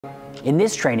In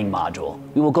this training module,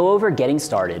 we will go over getting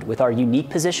started with our unique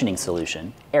positioning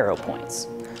solution, AeroPoints.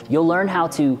 You'll learn how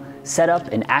to set up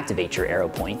and activate your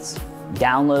AeroPoints,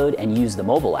 download and use the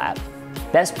mobile app,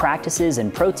 best practices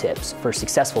and pro tips for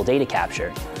successful data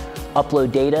capture,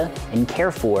 upload data, and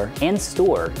care for and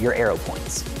store your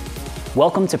AeroPoints.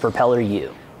 Welcome to Propeller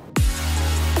U.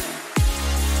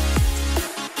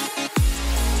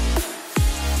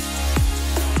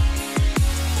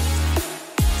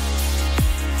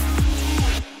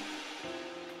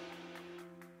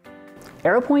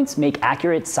 AeroPoints make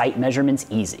accurate site measurements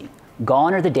easy.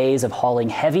 Gone are the days of hauling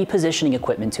heavy positioning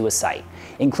equipment to a site,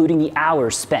 including the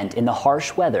hours spent in the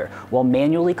harsh weather while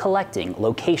manually collecting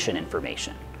location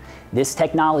information. This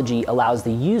technology allows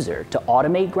the user to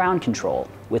automate ground control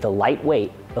with a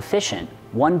lightweight, efficient,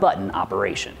 one-button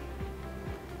operation.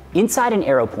 Inside an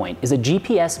AeroPoint is a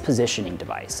GPS positioning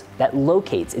device that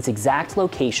locates its exact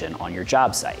location on your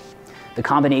job site. The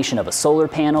combination of a solar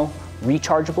panel,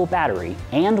 rechargeable battery,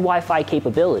 and Wi-Fi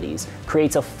capabilities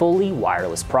creates a fully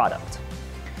wireless product.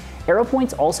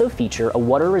 AeroPoints also feature a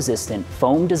water-resistant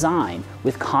foam design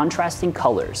with contrasting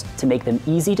colors to make them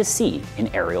easy to see in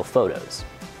aerial photos.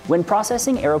 When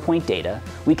processing AeroPoint data,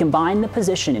 we combine the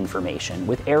position information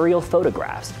with aerial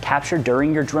photographs captured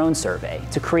during your drone survey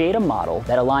to create a model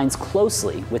that aligns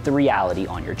closely with the reality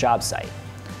on your job site.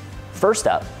 First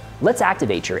up, let's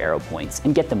activate your AeroPoints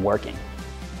and get them working.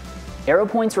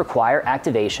 AeroPoints require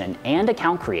activation and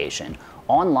account creation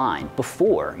online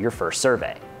before your first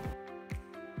survey.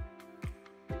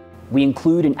 We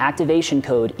include an activation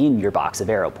code in your box of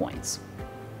AeroPoints.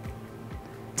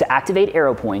 To activate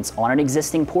AeroPoints on an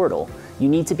existing portal, you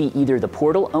need to be either the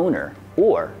portal owner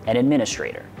or an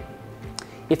administrator.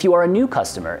 If you are a new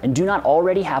customer and do not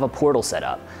already have a portal set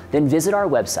up, then visit our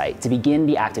website to begin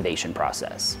the activation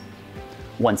process.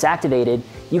 Once activated,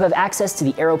 you have access to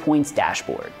the AeroPoints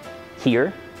dashboard.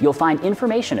 Here, you'll find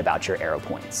information about your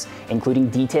AeroPoints, including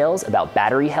details about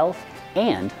battery health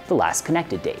and the last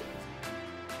connected date.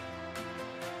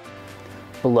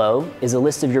 Below is a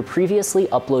list of your previously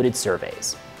uploaded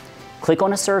surveys. Click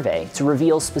on a survey to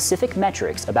reveal specific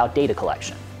metrics about data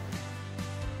collection.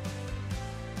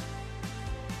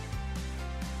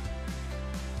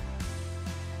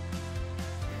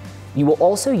 You will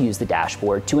also use the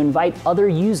dashboard to invite other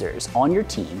users on your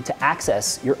team to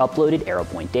access your uploaded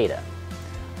AeroPoint data.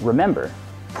 Remember,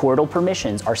 portal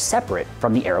permissions are separate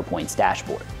from the AeroPoints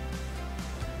dashboard.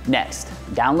 Next,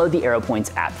 download the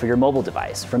AeroPoints app for your mobile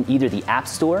device from either the App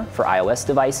Store for iOS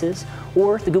devices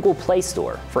or the Google Play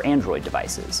Store for Android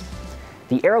devices.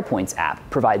 The AeroPoints app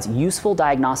provides useful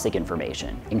diagnostic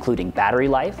information, including battery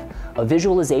life, a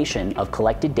visualization of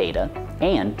collected data,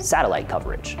 and satellite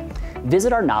coverage.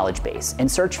 Visit our knowledge base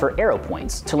and search for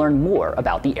AeroPoints to learn more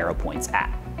about the AeroPoints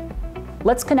app.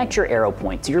 Let's connect your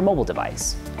AeroPoint to your mobile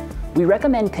device. We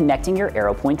recommend connecting your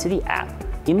AeroPoint to the app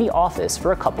in the office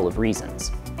for a couple of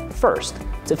reasons. First,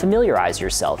 to familiarize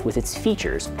yourself with its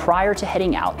features prior to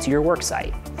heading out to your work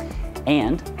site.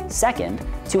 And second,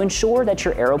 to ensure that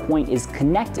your AeroPoint is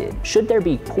connected should there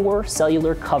be poor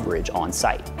cellular coverage on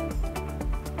site.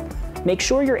 Make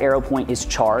sure your AeroPoint is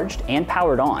charged and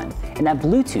powered on, and that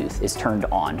Bluetooth is turned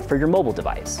on for your mobile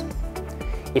device.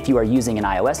 If you are using an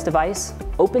iOS device,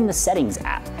 open the Settings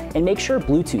app and make sure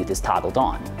Bluetooth is toggled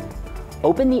on.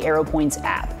 Open the AeroPoints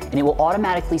app and it will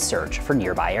automatically search for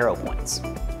nearby AeroPoints.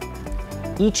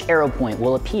 Each AeroPoint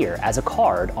will appear as a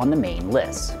card on the main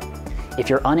list. If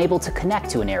you're unable to connect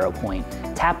to an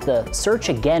AeroPoint, tap the Search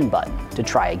Again button to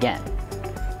try again.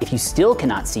 If you still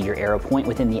cannot see your AeroPoint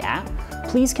within the app,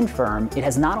 please confirm it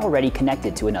has not already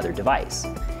connected to another device.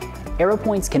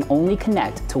 AeroPoints can only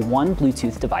connect to one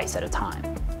Bluetooth device at a time.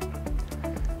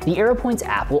 The AeroPoints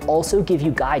app will also give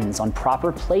you guidance on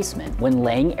proper placement when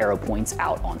laying AeroPoints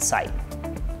out on site.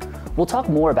 We'll talk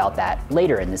more about that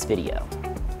later in this video.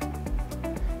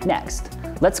 Next,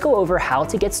 let's go over how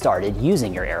to get started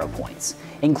using your AeroPoints,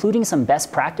 including some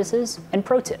best practices and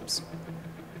pro tips.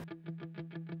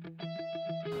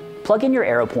 Plug in your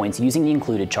AeroPoints using the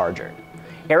included charger.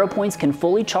 AeroPoints can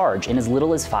fully charge in as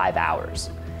little as 5 hours.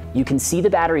 You can see the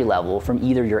battery level from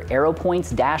either your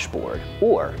AeroPoints dashboard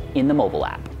or in the mobile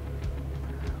app.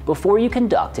 Before you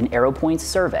conduct an AeroPoints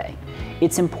survey,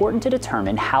 it's important to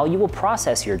determine how you will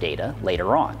process your data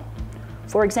later on.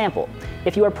 For example,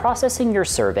 if you are processing your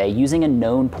survey using a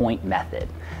known point method,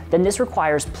 then this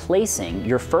requires placing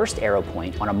your first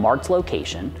AeroPoint on a marked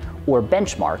location or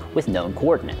benchmark with known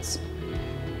coordinates.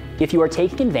 If you are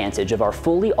taking advantage of our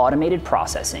fully automated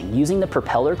processing using the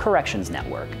Propeller corrections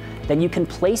network, then you can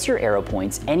place your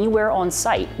AeroPoints anywhere on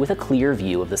site with a clear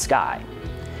view of the sky.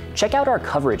 Check out our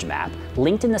coverage map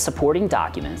linked in the supporting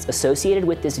documents associated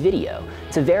with this video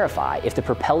to verify if the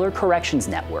Propeller Corrections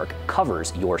Network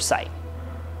covers your site.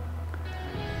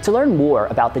 To learn more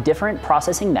about the different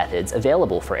processing methods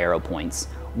available for AeroPoints,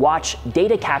 watch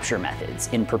Data Capture Methods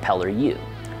in Propeller U,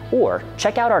 or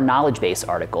check out our knowledge base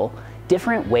article,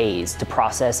 Different Ways to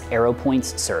Process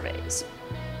AeroPoints Surveys.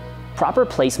 Proper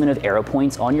placement of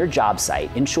AeroPoints on your job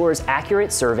site ensures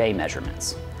accurate survey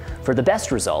measurements. For the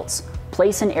best results,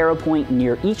 place an AeroPoint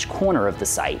near each corner of the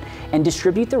site and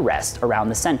distribute the rest around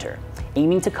the center,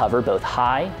 aiming to cover both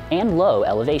high and low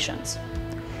elevations.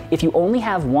 If you only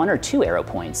have 1 or 2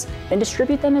 AeroPoints, then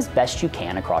distribute them as best you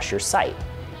can across your site,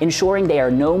 ensuring they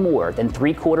are no more than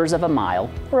 3/4 of a mile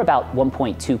or about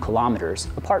 1.2 kilometers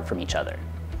apart from each other.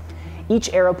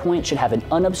 Each AeroPoint should have an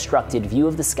unobstructed view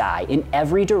of the sky in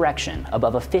every direction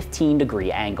above a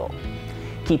 15-degree angle.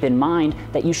 Keep in mind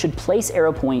that you should place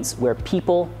AeroPoints where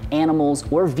people, animals,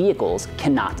 or vehicles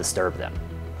cannot disturb them.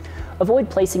 Avoid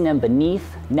placing them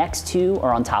beneath, next to,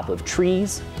 or on top of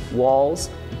trees, walls,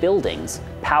 buildings,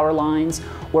 power lines,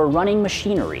 or running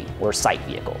machinery or site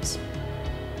vehicles.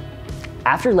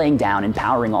 After laying down and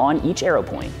powering on each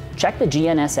AeroPoint, check the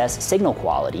GNSS signal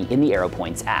quality in the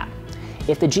AeroPoints app.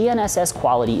 If the GNSS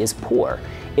quality is poor,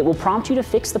 it will prompt you to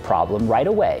fix the problem right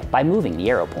away by moving the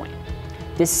AeroPoint.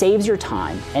 This saves your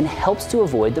time and helps to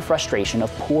avoid the frustration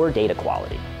of poor data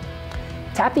quality.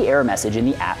 Tap the error message in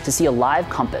the app to see a live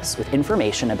compass with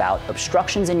information about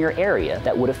obstructions in your area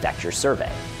that would affect your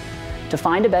survey. To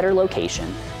find a better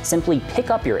location, simply pick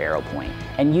up your AeroPoint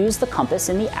and use the compass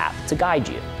in the app to guide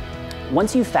you.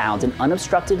 Once you've found an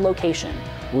unobstructed location,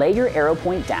 lay your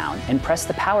AeroPoint down and press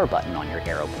the power button on your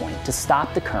AeroPoint to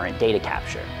stop the current data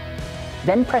capture.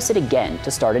 Then press it again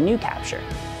to start a new capture.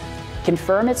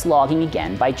 Confirm it's logging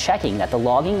again by checking that the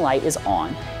logging light is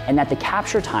on and that the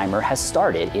capture timer has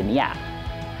started in the app.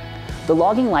 The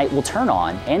logging light will turn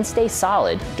on and stay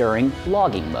solid during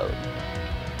logging mode.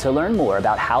 To learn more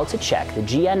about how to check the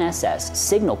GNSS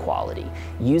signal quality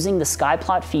using the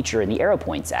SkyPlot feature in the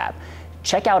AeroPoints app,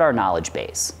 check out our knowledge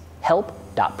base,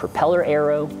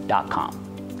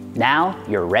 help.propelleraero.com. Now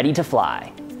you're ready to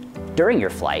fly. During your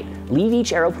flight, leave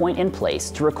each AeroPoint in place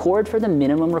to record for the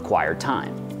minimum required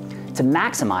time. To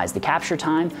maximize the capture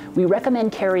time, we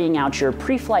recommend carrying out your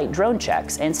pre-flight drone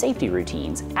checks and safety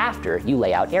routines after you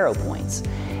lay out AeroPoints,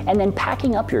 and then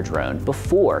packing up your drone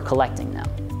before collecting them.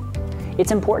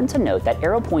 It's important to note that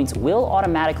AeroPoints will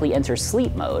automatically enter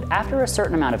sleep mode after a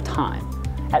certain amount of time,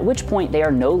 at which point they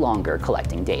are no longer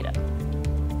collecting data.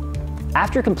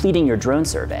 After completing your drone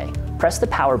survey, press the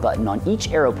power button on each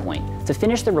AeroPoint to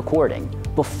finish the recording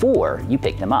before you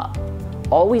pick them up.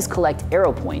 Always collect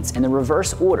AeroPoints in the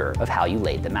reverse order of how you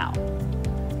laid them out.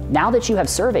 Now that you have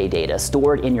survey data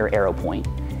stored in your AeroPoint,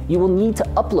 you will need to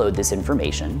upload this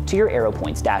information to your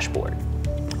AeroPoints dashboard.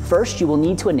 First, you will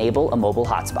need to enable a mobile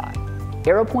hotspot.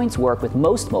 AeroPoints work with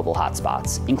most mobile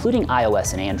hotspots, including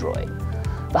iOS and Android.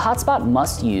 The hotspot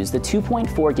must use the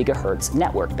 2.4 GHz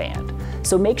network band,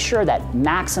 so make sure that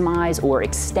Maximize or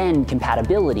Extend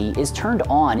compatibility is turned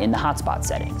on in the hotspot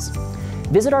settings.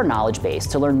 Visit our knowledge base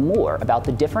to learn more about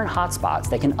the different hotspots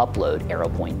that can upload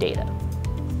AeroPoint data.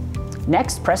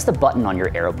 Next, press the button on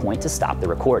your AeroPoint to stop the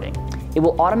recording. It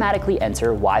will automatically enter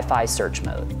Wi-Fi search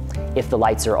mode. If the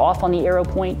lights are off on the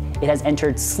AeroPoint, it has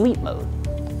entered sleep mode.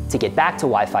 To get back to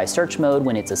Wi-Fi search mode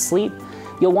when it's asleep,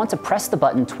 you'll want to press the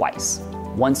button twice,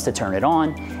 once to turn it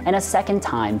on, and a second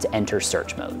time to enter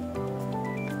search mode.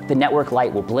 The network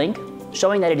light will blink,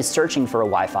 showing that it is searching for a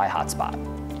Wi-Fi hotspot.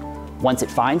 Once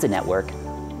it finds a network,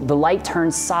 the light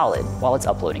turns solid while it's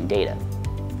uploading data.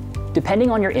 Depending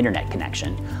on your internet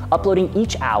connection, uploading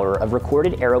each hour of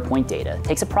recorded AeroPoint data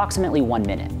takes approximately 1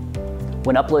 minute.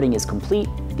 When uploading is complete,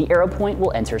 the AeroPoint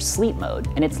will enter sleep mode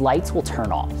and its lights will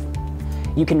turn off.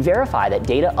 You can verify that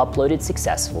data uploaded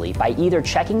successfully by either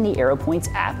checking the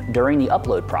AeroPoints app during the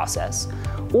upload process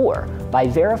or by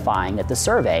verifying that the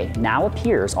survey now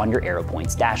appears on your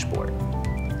AeroPoints dashboard.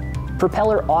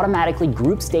 Propeller automatically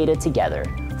groups data together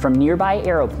from nearby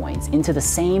AeroPoints into the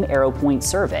same AeroPoint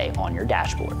survey on your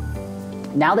dashboard.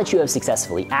 Now that you have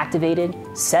successfully activated,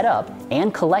 set up,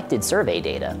 and collected survey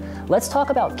data, let's talk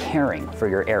about caring for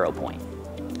your AeroPoint.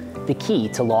 The key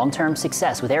to long-term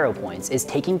success with AeroPoints is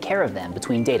taking care of them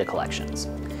between data collections.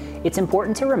 It's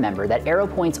important to remember that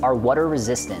AeroPoints are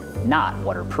water-resistant, not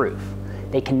waterproof.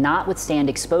 They cannot withstand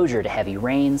exposure to heavy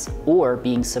rains or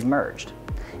being submerged.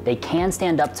 They can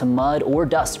stand up to mud or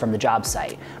dust from the job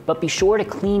site, but be sure to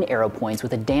clean AeroPoints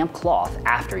with a damp cloth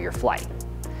after your flight.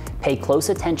 Pay close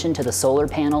attention to the solar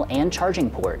panel and charging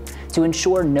port to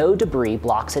ensure no debris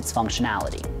blocks its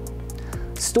functionality.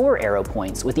 Store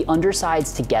AeroPoints with the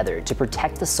undersides together to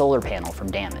protect the solar panel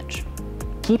from damage.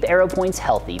 Keep AeroPoints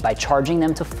healthy by charging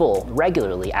them to full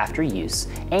regularly after use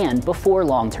and before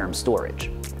long-term storage.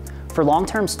 For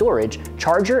long-term storage,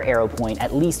 charge your AeroPoint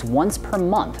at least once per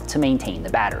month to maintain the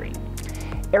battery.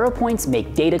 AeroPoints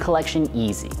make data collection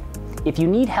easy. If you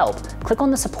need help, click on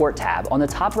the Support tab on the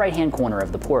top right-hand corner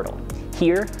of the portal.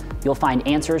 Here, you'll find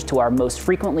answers to our most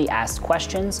frequently asked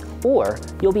questions, or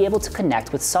you'll be able to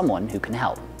connect with someone who can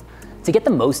help. To get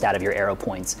the most out of your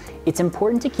AeroPoints, it's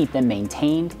important to keep them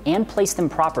maintained and place them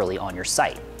properly on your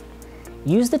site.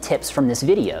 Use the tips from this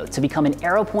video to become an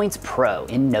AeroPoints Pro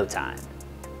in no time.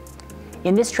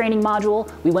 In this training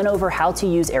module, we went over how to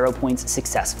use AeroPoints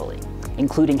successfully,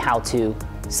 including how to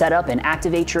set up and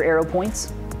activate your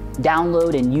AeroPoints,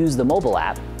 download and use the mobile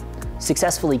app,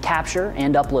 successfully capture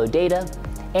and upload data,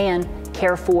 and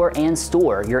care for and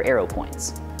store your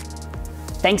AeroPoints.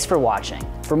 Thanks for watching.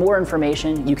 For more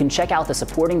information, you can check out the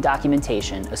supporting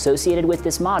documentation associated with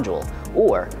this module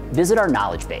or visit our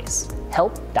knowledge base,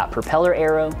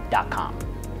 help.propelleraero.com.